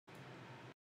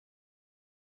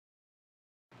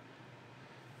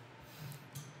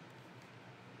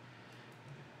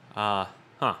Huh.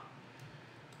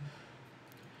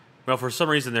 Well, for some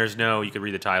reason, there's no. You could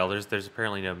read the title. There's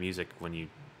apparently no music when you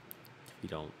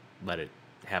don't let it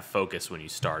have focus when you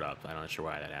start up. I'm not sure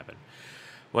why that happened.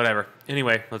 Whatever.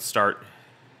 Anyway, let's start.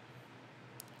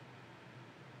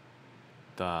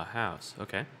 The house.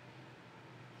 Okay.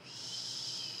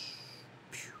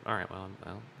 All right. Well,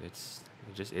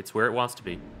 it's where it wants to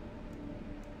be.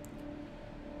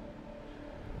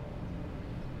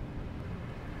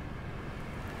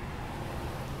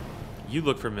 You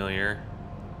look familiar.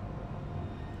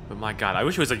 But my God, I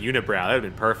wish it was a unibrow. That would have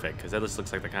been perfect, because that just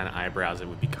looks like the kind of eyebrows that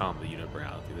would become the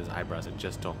unibrow. Those eyebrows that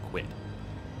just don't quit.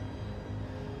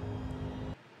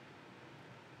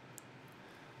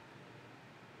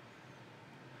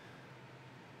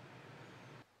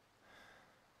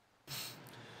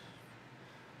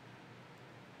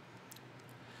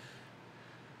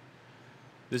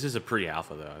 This is a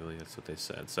pre-alpha, though. I believe that's what they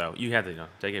said. So you have to,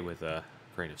 take it with a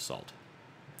grain of salt.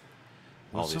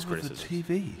 All What's these up with criticisms. the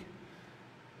TV?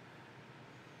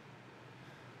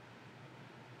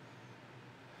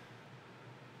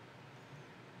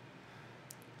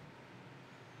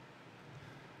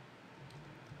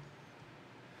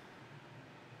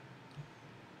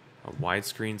 A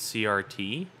widescreen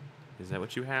CRT? Is that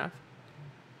what you have?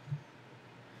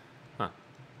 Huh.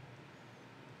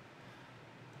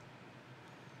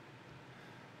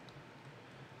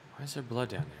 Why is there blood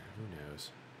down there? Who knows?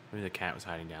 Maybe the cat was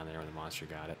hiding down there when the monster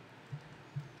got it.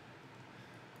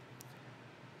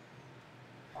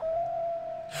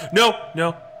 No!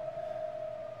 No!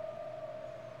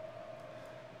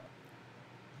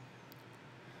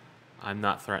 I'm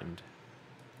not threatened.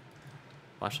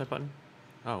 Flashlight button?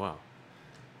 Oh, wow.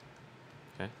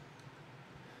 Okay.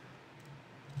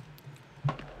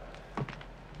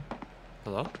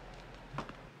 Hello?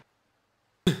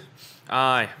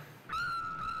 Aye.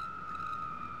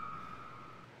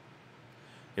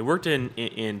 It worked in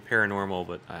Paranormal,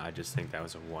 but I just think that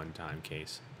was a one-time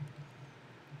case.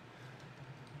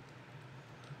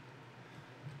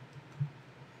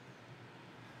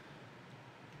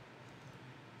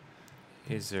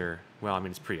 Is there... Well, I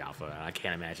mean, it's pre-alpha, and I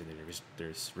can't imagine that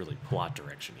there's really plot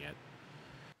direction yet.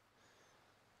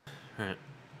 Alright.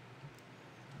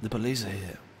 The police are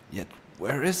here. Yet,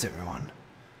 where is everyone?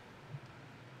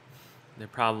 They're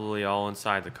probably all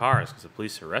inside the cars, because the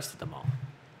police arrested them all.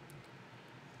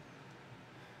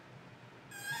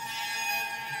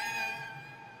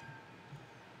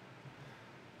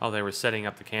 Oh, they were setting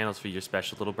up the candles for your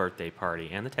special little birthday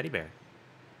party, and the teddy bear.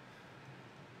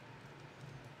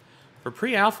 For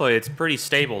pre-alpha, it's pretty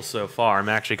stable so far. I'm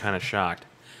actually kind of shocked.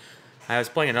 I was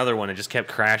playing another one and just kept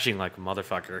crashing like a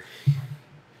motherfucker.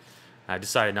 I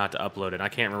decided not to upload it. I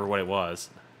can't remember what it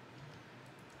was.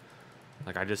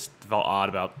 Like, I just felt odd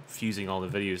about fusing all the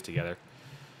videos together.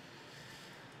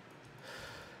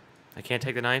 I can't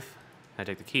take the knife. I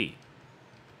take the key.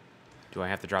 Do I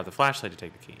have to drop the flashlight to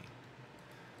take the key?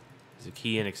 Is the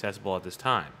key inaccessible at this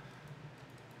time?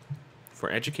 For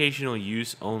educational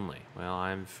use only. Well,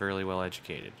 I'm fairly well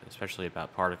educated, especially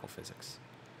about particle physics.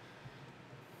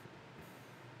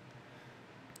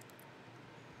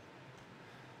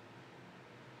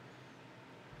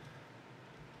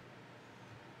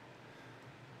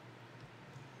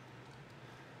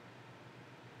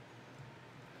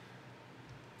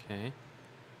 Okay.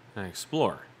 And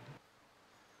explore.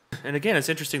 And again, it's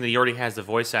interesting that he already has the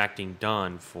voice acting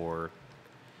done for...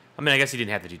 I mean, I guess he didn't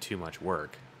have to do too much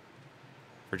work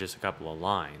for just a couple of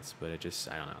lines, but it just,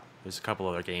 I don't know. There's a couple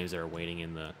other games that are waiting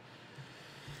in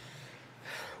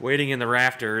the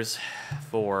rafters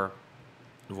for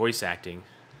voice acting.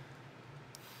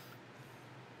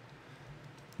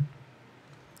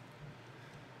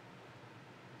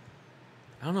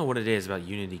 I don't know what it is about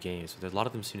Unity games, but a lot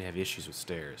of them seem to have issues with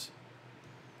stairs.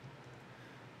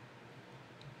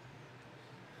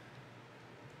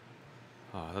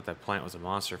 Oh, I thought that plant was a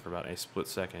monster for about a split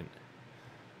second.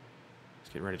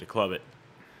 Let's get ready to club it.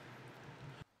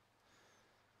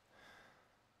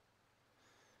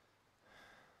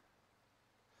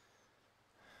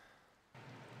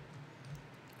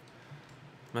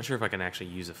 I'm not sure if I can actually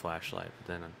use a flashlight, but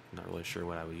then I'm not really sure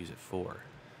what I would use it for.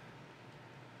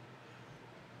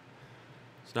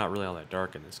 It's not really all that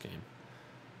dark in this game.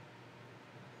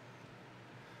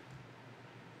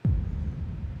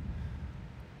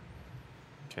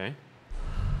 Okay.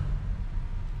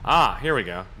 Ah, here we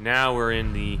go. Now we're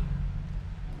in the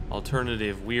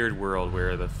alternative weird world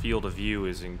where the field of view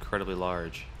is incredibly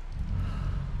large.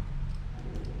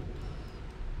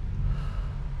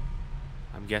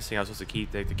 I'm guessing I was supposed to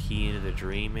keep the key into the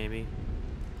dream, maybe?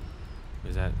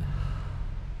 Was that...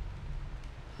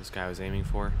 this guy was aiming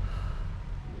for?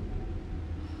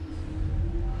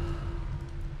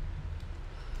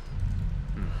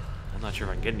 I'm not sure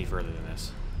if I can get any further than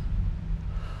this.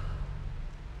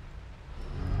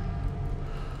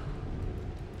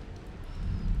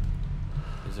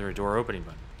 Is there a door opening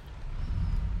button?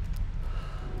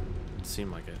 Doesn't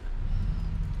seem like it.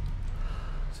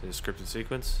 Is it a scripted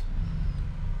sequence?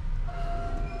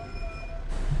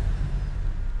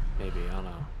 Maybe, I don't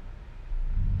know.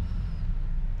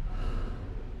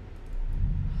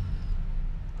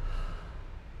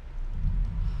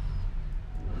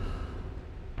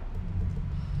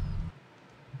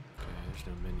 Okay, there's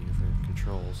no menu for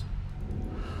controls.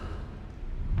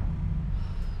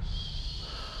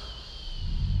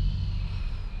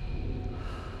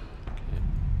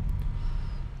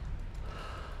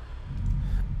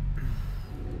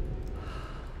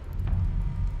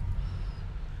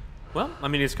 Well, I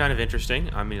mean, it's kind of interesting.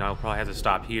 I mean, I'll probably have to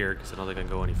stop here because I don't think I can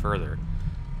go any further.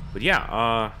 But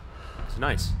yeah, it's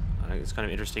nice. It's kind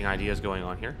of interesting ideas going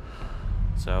on here.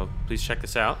 So please check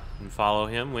this out and follow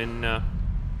him when and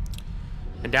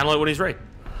download when he's ready.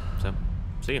 So,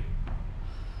 see you.